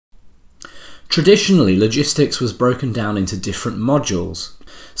Traditionally, logistics was broken down into different modules.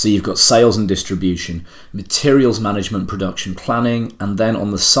 So you've got sales and distribution, materials management, production planning, and then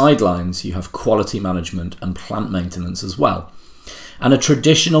on the sidelines you have quality management and plant maintenance as well. And a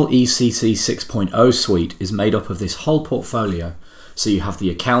traditional ECC 6.0 suite is made up of this whole portfolio. So you have the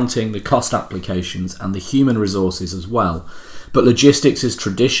accounting, the cost applications, and the human resources as well. But logistics is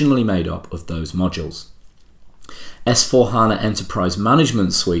traditionally made up of those modules. S/4HANA Enterprise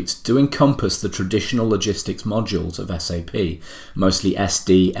Management Suites do encompass the traditional logistics modules of SAP, mostly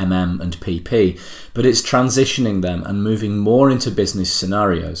SD, MM and PP, but it's transitioning them and moving more into business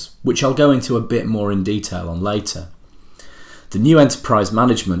scenarios, which I'll go into a bit more in detail on later. The new enterprise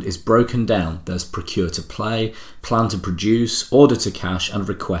management is broken down. There's procure to pay, plan to produce, order to cash and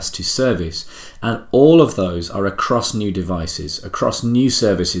request to service, and all of those are across new devices, across new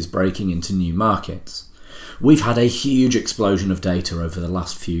services breaking into new markets. We've had a huge explosion of data over the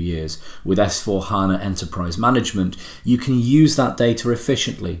last few years. With S/4HANA Enterprise Management, you can use that data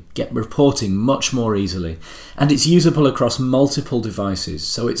efficiently, get reporting much more easily, and it's usable across multiple devices,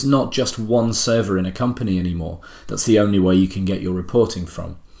 so it's not just one server in a company anymore. That's the only way you can get your reporting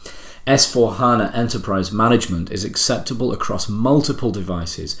from. S/4HANA Enterprise Management is acceptable across multiple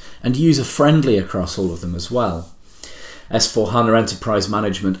devices and user-friendly across all of them as well. S/4HANA Enterprise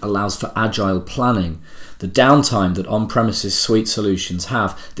Management allows for agile planning. The downtime that on-premises suite solutions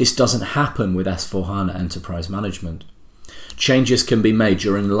have, this doesn't happen with S/4HANA Enterprise Management. Changes can be made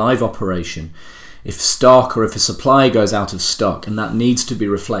during live operation. If stock or if a supply goes out of stock and that needs to be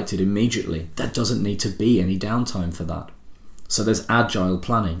reflected immediately, there doesn't need to be any downtime for that. So there's agile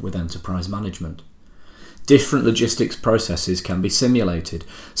planning with Enterprise Management. Different logistics processes can be simulated,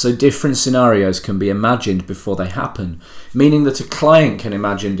 so different scenarios can be imagined before they happen, meaning that a client can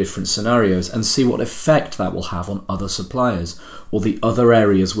imagine different scenarios and see what effect that will have on other suppliers or the other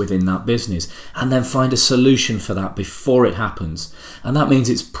areas within that business, and then find a solution for that before it happens. And that means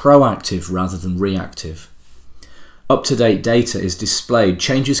it's proactive rather than reactive. Up-to-date data is displayed,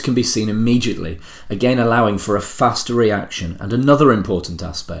 changes can be seen immediately, again allowing for a faster reaction. And another important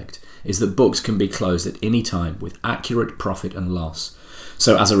aspect is that books can be closed at any time with accurate profit and loss.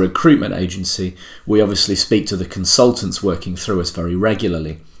 So as a recruitment agency, we obviously speak to the consultants working through us very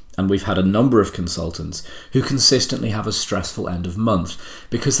regularly, and we've had a number of consultants who consistently have a stressful end of month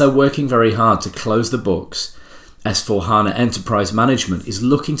because they're working very hard to close the books. S/4HANA Enterprise Management is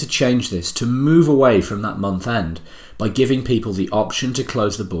looking to change this, to move away from that month end by giving people the option to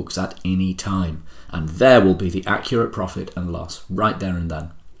close the books at any time, and there will be the accurate profit and loss right there and then.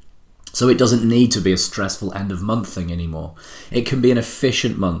 So it doesn't need to be a stressful end of month thing anymore. It can be an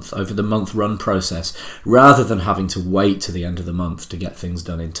efficient month over the month run process rather than having to wait to the end of the month to get things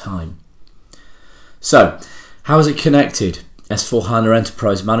done in time. So how is it connected? S/4HANA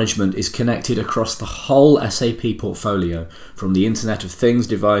Enterprise Management is connected across the whole SAP portfolio, from the Internet of Things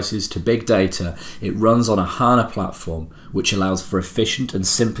devices to big data. It runs on a HANA platform, which allows for efficient and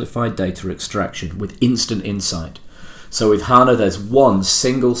simplified data extraction with instant insight. So with HANA, there's one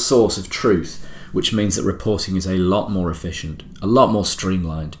single source of truth, which means that reporting is a lot more efficient, a lot more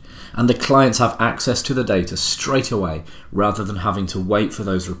streamlined, and the clients have access to the data straight away rather than having to wait for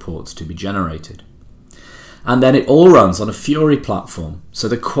those reports to be generated. And then it all runs on a Fiori platform, so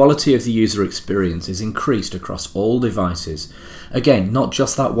the quality of the user experience is increased across all devices. Again, not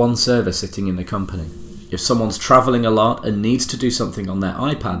just that one server sitting in the company. If someone's traveling a lot and needs to do something on their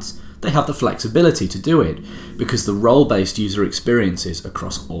iPads, they have the flexibility to do it because the role-based user experience is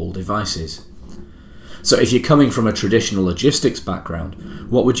across all devices. So if you're coming from a traditional logistics background,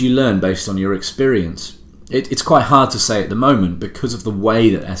 what would you learn based on your experience? It's quite hard to say at the moment because of the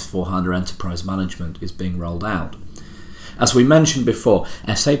way that S/4HANA Enterprise Management is being rolled out. As we mentioned before,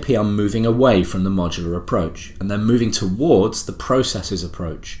 SAP are moving away from the modular approach and they're moving towards the processes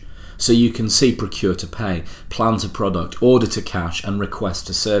approach. So you can see procure to pay, plan to product, order to cash and request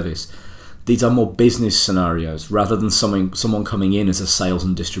to service. These are more business scenarios rather than someone coming in as a sales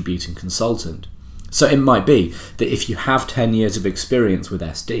and distributing consultant. So it might be that if you have 10 years of experience with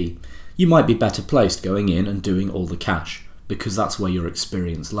SD, you might be better placed going in and doing all the cash because that's where your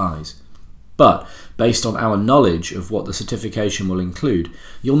experience lies. But based on our knowledge of what the certification will include,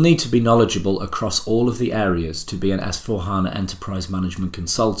 you'll need to be knowledgeable across all of the areas to be an S/4HANA Enterprise Management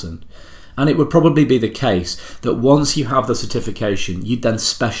consultant. And it would probably be the case that once you have the certification, you'd then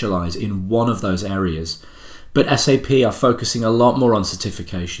specialize in one of those areas. But SAP are focusing a lot more on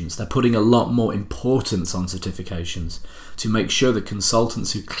certifications. They're putting a lot more importance on certifications to make sure that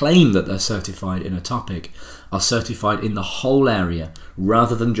consultants who claim that they're certified in a topic are certified in the whole area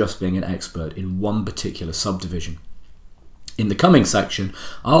rather than just being an expert in one particular subdivision. In the coming section,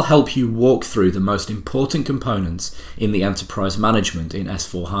 I'll help you walk through the most important components in the enterprise management in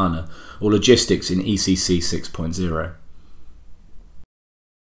S/4HANA, or logistics in ECC 6.0.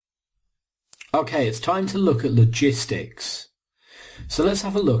 Okay, it's time to look at logistics. So let's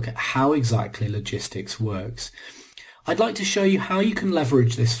have a look at how exactly logistics works. I'd like to show you how you can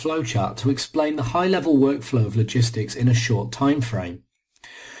leverage this flowchart to explain the high-level workflow of logistics in a short time frame.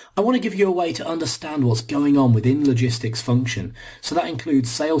 I want to give you a way to understand what's going on within logistics function, so that includes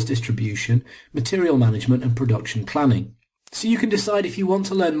sales distribution, material management and production planning. So you can decide if you want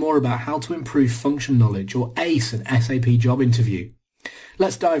to learn more about how to improve function knowledge or ace an SAP job interview.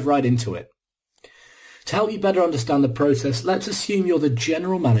 Let's dive right into it. To help you better understand the process, let's assume you're the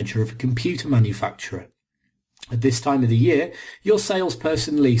general manager of a computer manufacturer. At this time of the year, your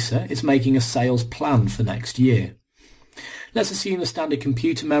salesperson Lisa is making a sales plan for next year. Let's assume the standard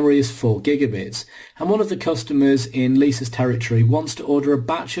computer memory is 4 gigabits, and one of the customers in Lisa's territory wants to order a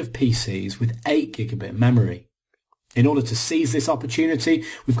batch of PCs with 8 gigabit memory. In order to seize this opportunity,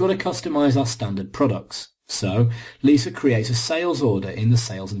 we've got to customize our standard products. So, Lisa creates a sales order in the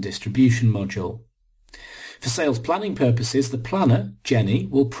sales and distribution module. For sales planning purposes, the planner, Jenny,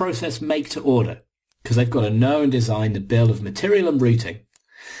 will process make to order, because they've got to know and design the bill of material and routing.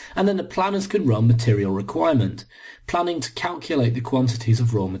 And then the planners can run material requirement, planning to calculate the quantities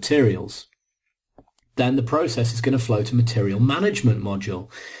of raw materials. Then the process is going to flow to material management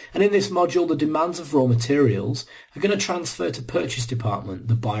module. And in this module, the demands of raw materials are going to transfer to purchase department.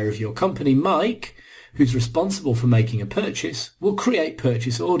 The buyer of your company, Mike, who's responsible for making a purchase, will create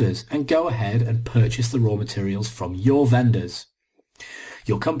purchase orders and go ahead and purchase the raw materials from your vendors.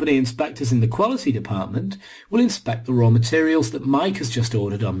 Your company inspectors in the quality department will inspect the raw materials that Mike has just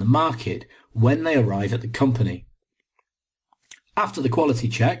ordered on the market when they arrive at the company. After the quality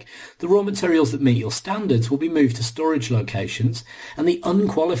check, the raw materials that meet your standards will be moved to storage locations, and the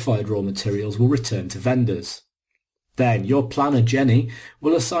unqualified raw materials will return to vendors. Then your planner, Jenny,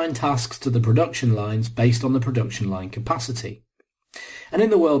 will assign tasks to the production lines based on the production line capacity. And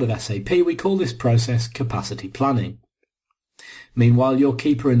in the world of SAP, we call this process capacity planning. Meanwhile, your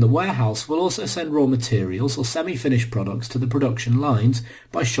keeper in the warehouse will also send raw materials or semi-finished products to the production lines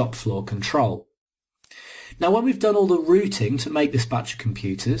by shop floor control. Now, when we've done all the routing to make this batch of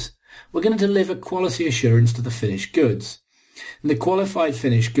computers, we're going to deliver quality assurance to the finished goods. And the qualified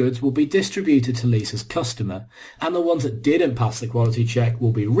finished goods will be distributed to Lisa's customer, and the ones that didn't pass the quality check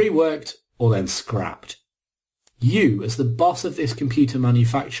will be reworked or then scrapped. You, as the boss of this computer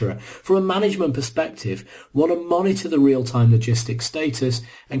manufacturer, from a management perspective, want to monitor the real-time logistics status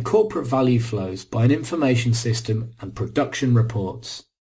and corporate value flows by an information system and production reports.